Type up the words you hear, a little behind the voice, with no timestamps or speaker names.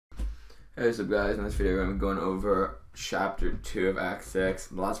Hey, what's up guys? In this video we're going to be going over Chapter 2 of Act 6.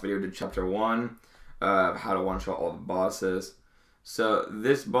 The last video we did Chapter 1 of how to one-shot all the bosses. So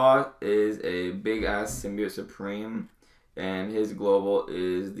this boss is a big-ass Symbiote Supreme, and his global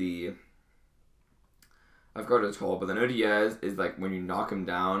is the... I forgot what it's called, but the note he has is like when you knock him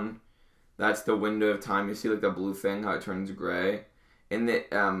down, that's the window of time. You see like the blue thing, how it turns gray. In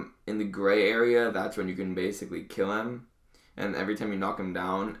the gray area, that's when you can basically kill him. And every time you knock him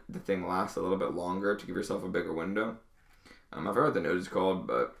down, the thing lasts a little bit longer to give yourself a bigger window. I forgot what the note is called,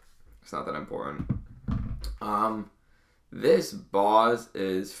 but it's not that important. This boss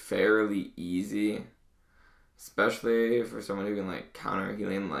is fairly easy, especially for someone who can like counter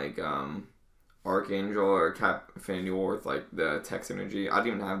healing like Archangel or Cap Infinity War with like the Tech Synergy. I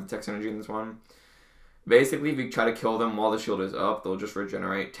didn't even have the Tech Synergy in this one. Basically, if you try to kill them while the shield is up, they'll just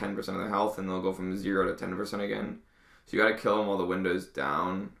regenerate 10% of their health and they'll go from 0 to 10% again. So you gotta kill them while the window's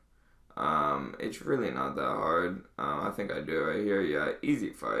down. It's really not that hard. I think I do it right here. Yeah,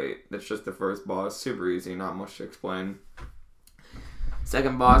 easy fight. That's just the first boss. Super easy, not much to explain.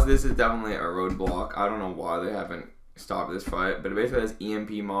 Second boss, this is definitely a roadblock. I don't know why they haven't stopped this fight, but it basically has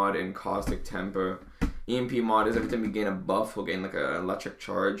EMP mod and Caustic Temper. EMP mod is every time you gain a buff, he'll gain like an electric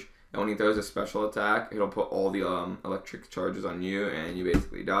charge. And when he throws a special attack, it'll put all the electric charges on you, and you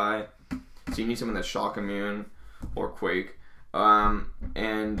basically die. So you need someone that's shock immune or Quake.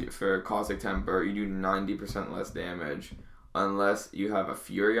 And for Caustic Temper, you do 90% less damage unless you have a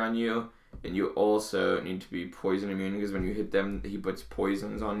Fury on you, and you also need to be poison immune because when you hit them, he puts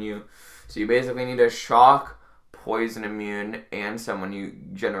poisons on you. So you basically need a shock, poison immune, and someone who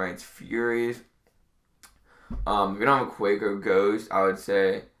generates Furies. If you don't have a Quake or Ghost, I would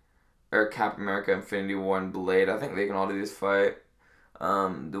say, or Captain America, Infinity War, and Blade, I think they can all do this fight.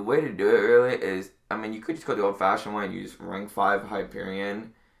 The way to do it really is, you could just go the old-fashioned way and use rank 5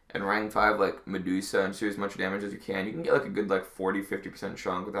 Hyperion and rank 5 like Medusa and do as much damage as you can. You can get like a good like 40-50%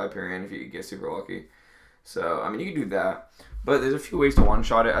 chunk with Hyperion if you get super lucky. So, you can do that. But there's a few ways to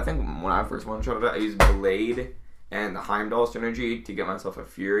one-shot it. I think when I first one-shotted it, I used Blade and the Heimdall synergy to get myself a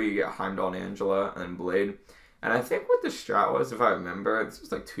Fury. You get Heimdall and Angela and then Blade. And I think what the strat was, if I remember, this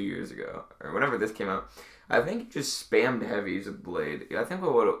was like 2 years ago, or whenever this came out, I think you just spammed heavies with Blade. I think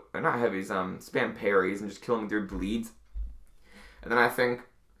or not heavies, spam parries and just kill him through bleeds. And then I think,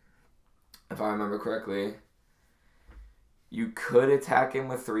 if I remember correctly, you could attack him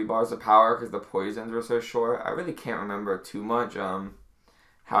with 3 bars of power because the poisons were so short. I really can't remember too much how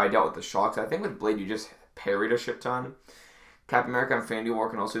I dealt with the shocks. I think with Blade you just parried a shit ton. Captain America and Infinity War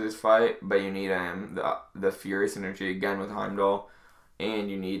can also do this fight, but you need the Fury synergy again with Heimdall.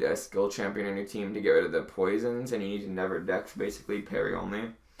 And you need a skill champion on your team to get rid of the poisons, and you need to never dex, basically, parry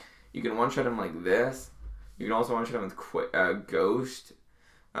only. You can one-shot him like this. You can also one-shot him with Ghost,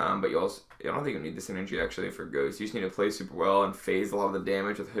 but I don't think you need the synergy, actually, for Ghost. You just need to play super well and phase a lot of the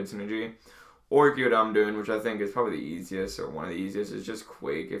damage with Hood synergy. Or you can do what I'm doing, which I think is probably the easiest, or one of the easiest, is just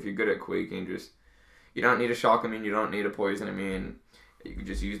Quake. If you're good at quaking, you don't need a shock immune, you don't need a poison immune. You can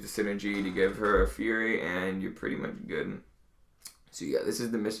just use the synergy to give her a Fury, and you're pretty much good. So yeah, this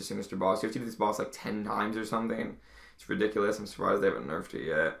is the Mr. Sinister boss. You have to do this boss like 10 times or something. It's ridiculous. I'm surprised they haven't nerfed it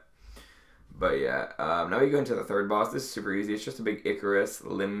yet. But yeah, now we go into the third boss. This is super easy. It's just a big Icarus,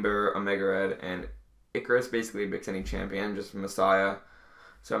 Limber, Omega Red, and Icarus basically picks any champion, just Messiah.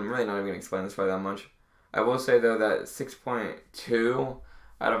 So I'm really not even going to explain this fight that much. I will say though that 6.2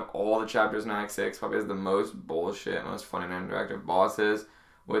 out of all the chapters in Act 6 probably is the most bullshit, most fun and interactive bosses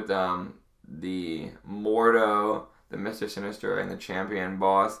with the Mordo, the Mr. Sinister, and the Champion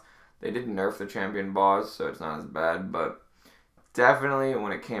boss. They did nerf the Champion boss, so it's not as bad, but definitely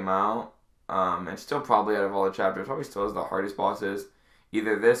when it came out, and still probably out of all the chapters, probably still is the hardest bosses.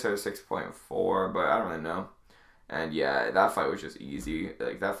 Either this or 6.4, but I don't really know. And yeah, that fight was just easy.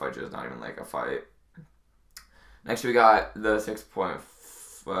 Like, that fight just not even like a fight. Next we got the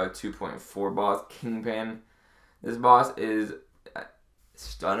 2.4 boss, Kingpin. This boss is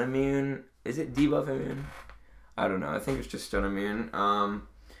stun immune. Is it debuff immune? I don't know. I think it's just stun immune.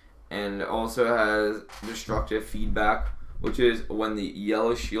 And also has destructive feedback, which is when the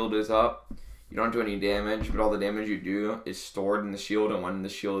yellow shield is up, you don't do any damage, but all the damage you do is stored in the shield, and when the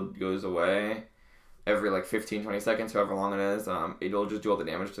shield goes away, every like 15-20 seconds, however long it is, it'll just do all the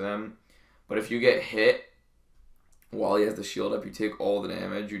damage to them. But if you get hit while he has the shield up, you take all the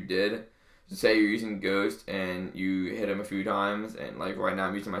damage you did. So say you're using Ghost and you hit him a few times, and like right now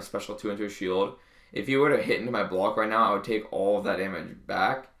I'm using my special 2 into a shield. If you were to hit into my block right now, I would take all of that damage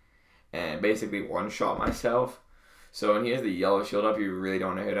back and basically one-shot myself. So when he has the yellow shield up, you really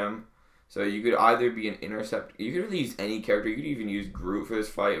don't want to hit him. So you could either be an intercept. You could really use any character. You could even use Groot for this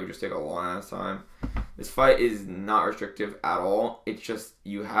fight. It would just take a long ass time. This fight is not restrictive at all. It's just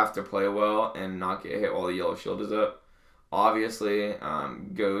you have to play well and not get hit while the yellow shield is up. Obviously,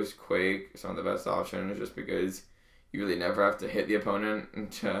 Ghost, Quake, some of the best options just because you really never have to hit the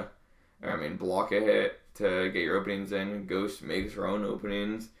opponent to, block a hit to get your openings in. Ghost makes her own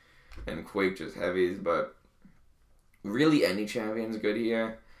openings, and Quake just heavies, but really any champion's good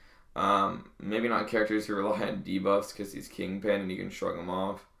here. Maybe not characters who rely on debuffs because he's Kingpin and you can shrug him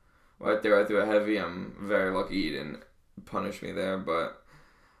off. Right there, I threw a heavy. I'm very lucky he didn't punish me there, but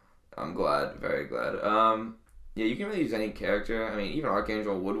I'm glad, very glad. Yeah, you can really use any character. I mean, even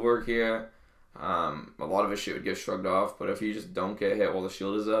Archangel would work here. A lot of his shit would get shrugged off, but if you just don't get hit while the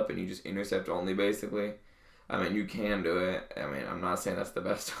shield is up and you just intercept only, basically, I mean, you can do it. I mean, I'm not saying that's the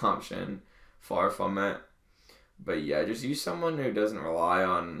best option. Far from it. But yeah, just use someone who doesn't rely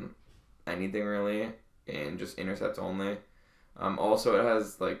on anything really and just intercept only. Also, it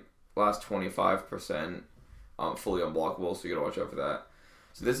has like last 25% fully unblockable, so you gotta watch out for that.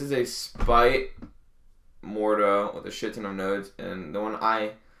 So this is a Spite Mordo with a shit ton of nodes, and the one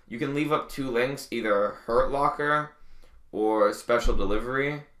you can leave up 2 links, either Hurt Locker or Special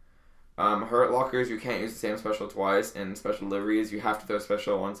Delivery. Hurt Lockers, you can't use the same special twice, and Special Deliveries, you have to throw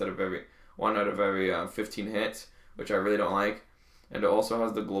special one out of every 15 hits, which I really don't like. And it also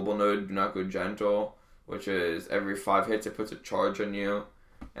has the global node, Do Not Go Gentle, which is every 5 hits it puts a charge on you,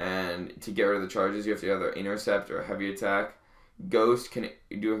 and to get rid of the charges you have to either intercept or heavy attack. Ghost can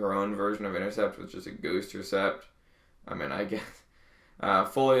do her own version of intercept, which is a Ghost Recept. I mean, I guess.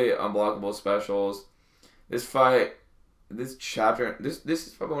 Fully unblockable specials. This fight, this chapter, this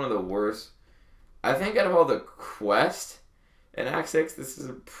is probably one of the worst. I think out of all the quests in Act 6, this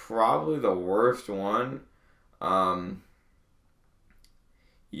is probably the worst one.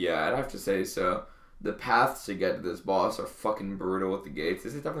 Yeah, I'd have to say so. The paths to get to this boss are fucking brutal with the gates.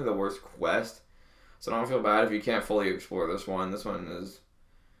 This is definitely the worst quest. So don't feel bad if you can't fully explore this one. This one is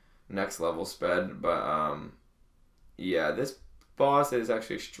next level sped. But, yeah, this boss is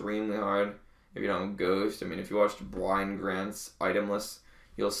actually extremely hard if you don't Ghost. I mean, if you watched Blind Grant's Itemless,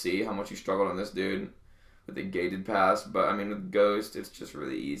 you'll see how much you struggled on this dude with the gated pass. But, I mean, with Ghost, it's just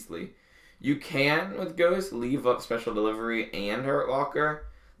really easily. You can, with Ghost, leave up Special Delivery and Hurt Locker.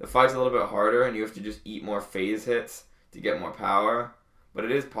 The fight's a little bit harder, and you have to just eat more phase hits to get more power. But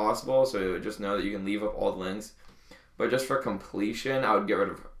it is possible, so just know that you can leave up all the links. But just for completion, I would get rid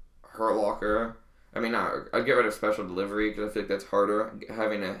of Hurt Locker. I'd get rid of Special Delivery, because I feel like that's harder,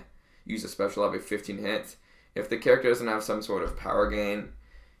 having to use a special every 15 hits. If the character doesn't have some sort of power gain,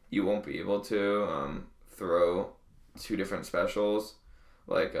 you won't be able to throw 2 different specials.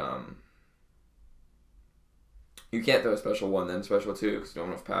 Like, you can't throw special 1 then special 2 because you don't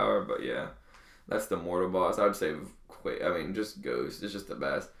have enough power, but yeah, that's the mortal boss. I would say, just Ghost. It's just the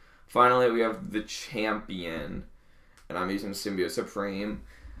best. Finally, we have the champion, and I'm using Symbiote Supreme.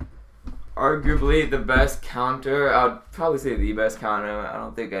 Arguably the best counter. I would probably say the best counter. I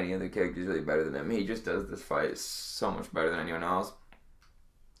don't think any other character is really better than him. He just does this fight so much better than anyone else.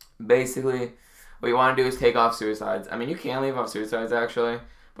 Basically, what you want to do is take off suicides. I mean, you can leave off suicides actually,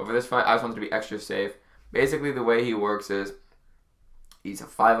 but for this fight, I just want it to be extra safe. Basically, the way he works is he's a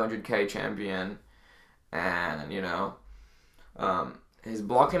 500k champion, and, his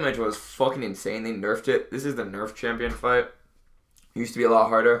block damage was fucking insane. They nerfed it. This is the nerf champion fight. It used to be a lot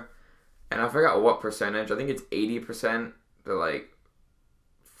harder, and I forgot what percentage. I think it's 80% to,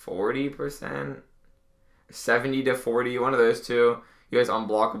 40%, 70 to 40, one of those two. He has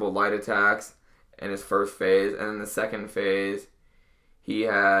unblockable light attacks in his first phase, and in the second phase, he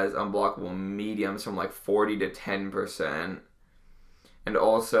has unblockable mediums from 40 to 10%. And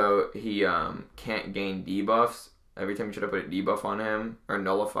also, he can't gain debuffs. Every time you try to put a debuff on him, or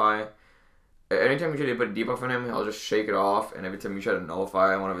nullify. Anytime you try to put a debuff on him, he'll just shake it off. And every time you try to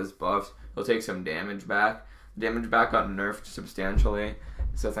nullify one of his buffs, he'll take some damage back. The damage back got nerfed substantially,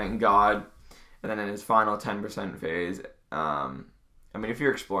 so thank God. And then in his final 10% phase, if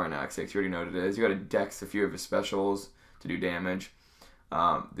you're exploring Act 6, you already know what it is. You gotta dex a few of his specials to do damage.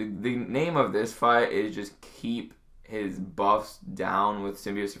 The name of this fight is just keep his buffs down with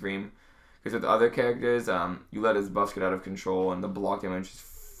Symbiote Supreme, because with other characters, you let his buffs get out of control and the block damage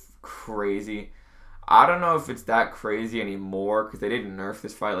is crazy. I don't know if it's that crazy anymore, because they didn't nerf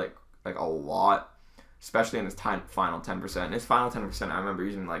this fight like a lot, especially in his final 10%. His final 10%, I remember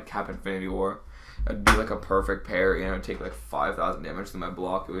using Cap Infinity War. It'd be a perfect parry, and it would take 5,000 damage to my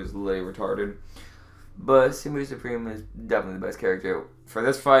block. It was literally retarded. But Symbiote Supreme is definitely the best character. For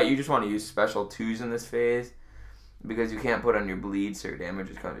this fight, you just want to use special 2s in this phase, because you can't put on your bleed, so your damage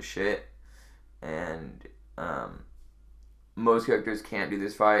is kind of shit. and most characters can't do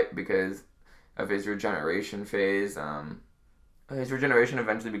this fight because of his regeneration phase. His regeneration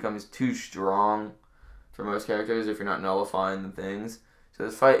eventually becomes too strong for most characters if you're not nullifying the things. So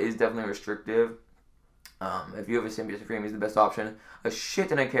this fight is definitely restrictive. If you have a Symbiote Supreme, he's the best option. A shit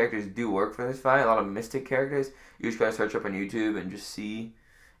ton of characters do work for this fight. A lot of Mystic characters. You just gotta search up on YouTube and just see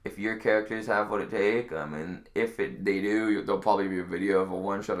if your characters have what it takes. And if they do, there'll probably be a video of a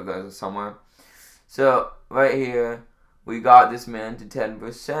one-shot of that somewhere. So, right here, we got this man to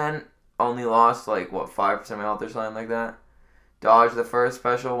 10%. Only lost, like, what, 5% of health or something like that. Dodge the first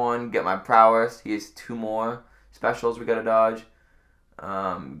special one. Get my prowess. He has 2 more specials we gotta dodge.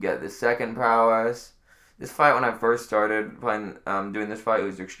 Get the second prowess. This fight, when I first started playing, doing this fight, it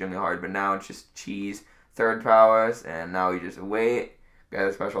was extremely hard, but now it's just cheese. Third prowess, and now we just wait, get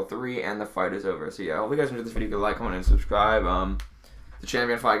a special 3, and the fight is over. So yeah, I hope you guys enjoyed this video. Give a like, comment, and subscribe. The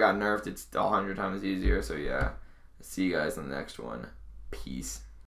champion fight got nerfed. It's 100 times easier, so yeah. See you guys in the next one. Peace.